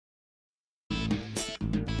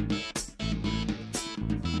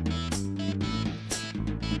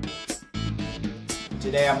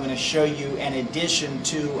Today I'm going to show you an addition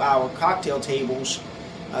to our cocktail tables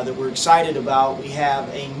that we're excited about. We have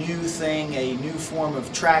a new thing, a new form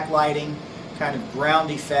of track lighting, kind of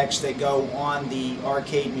ground effects that go on the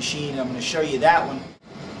arcade machine. I'm going to show you that one.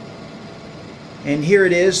 And here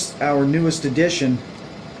it is, our newest addition,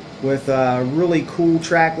 with really cool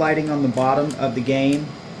track lighting on the bottom of the game.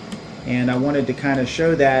 And I wanted to kind of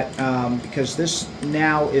show that because this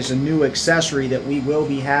now is a new accessory that we will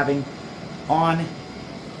be having on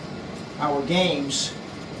our games.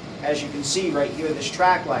 As you can see right here, this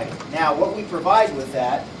track lighting. Now what we provide with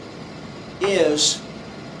that is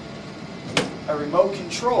a remote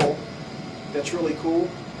control that's really cool,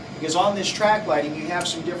 because on this track lighting you have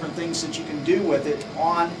some different things that you can do with it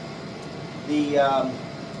on the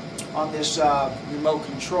on this remote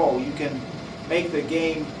control. You can make the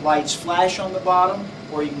game lights flash on the bottom,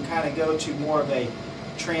 or you can kind of go to more of a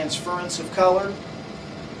transference of color,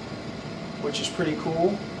 which is pretty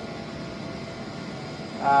cool.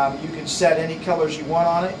 You can set any colors you want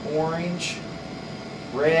on it: orange,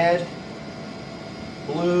 red,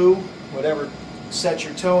 blue, whatever sets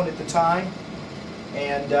your tone at the time.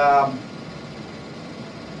 And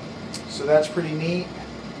so that's pretty neat.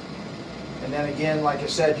 And then again, like I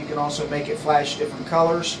said, you can also make it flash different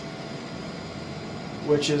colors,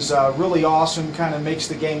 which is really awesome. Kind of makes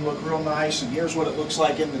the game look real nice. And here's what it looks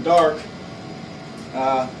like in the dark,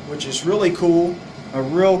 which is really cool. A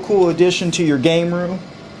real cool addition to your game room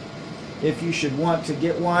if you should want to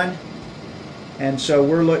get one. And so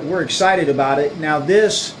we're excited about it. Now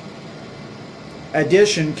this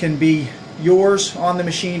addition can be yours on the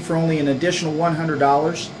machine for only an additional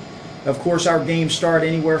 $100. Of course, our games start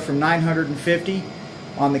anywhere from $950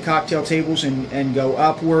 on the cocktail tables and go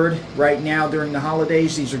upward. Right now during the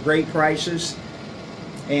holidays, these are great prices.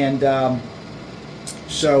 And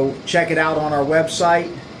so check it out on our website,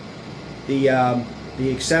 the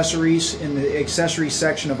accessories, in the accessories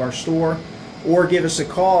section of our store, or give us a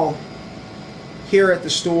call here at the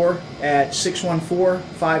store at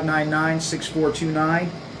 614-599-6429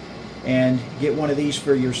 and get one of these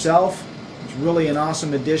for yourself. It's really an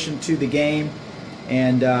awesome addition to the game,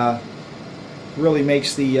 and really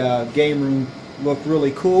makes the game room look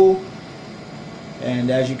really cool. And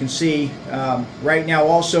as you can see, right now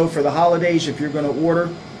also for the holidays, if you're going to order,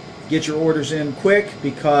 get your orders in quick,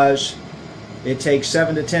 because it takes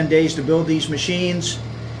 7 to 10 days to build these machines,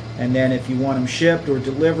 and then if you want them shipped or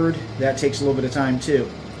delivered, that takes a little bit of time too.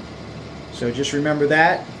 So just remember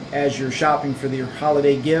that as you're shopping for your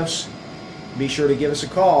holiday gifts. Be sure to give us a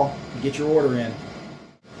call and get your order in.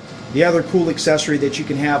 The other cool accessory that you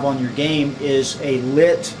can have on your game is a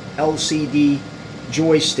lit LCD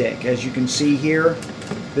joystick. As you can see here,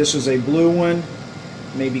 this is a blue one.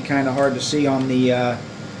 Maybe kind of hard to see on the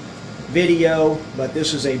video, but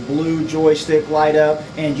this is a blue joystick light up,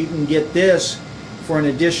 and you can get this for an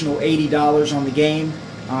additional $80 on the game,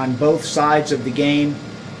 on both sides of the game.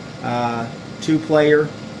 2-player.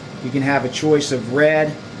 You can have a choice of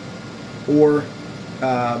red or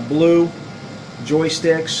blue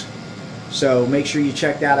joysticks, so make sure you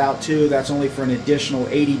check that out too. That's only for an additional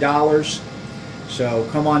 $80. So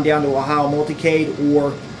come on down to Ohio Multicade,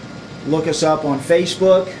 or look us up on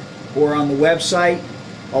Facebook or on the website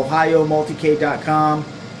ohiomulticade.com,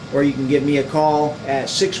 or you can give me a call at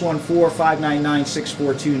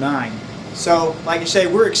 614-599-6429. So like I say,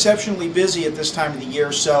 we're exceptionally busy at this time of the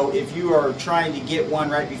year, so if you are trying to get one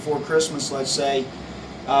right before Christmas, let's say,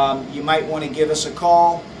 you might want to give us a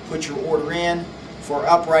call, put your order in. For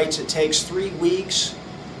uprights, it takes 3 weeks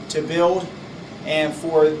to build, and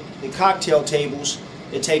for the cocktail tables,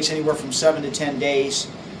 it takes anywhere from 7 to 10 days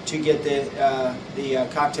to get the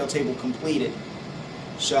cocktail table completed.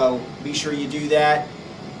 So be sure you do that,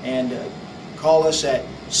 and call us at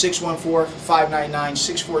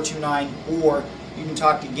 614-599-6429, or you can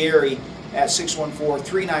talk to Gary at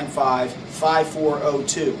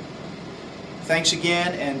 614-395-5402. Thanks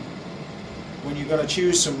again, and when you're going to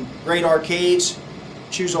choose some great arcades,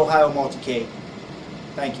 choose Ohio Multicade.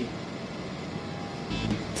 Thank you.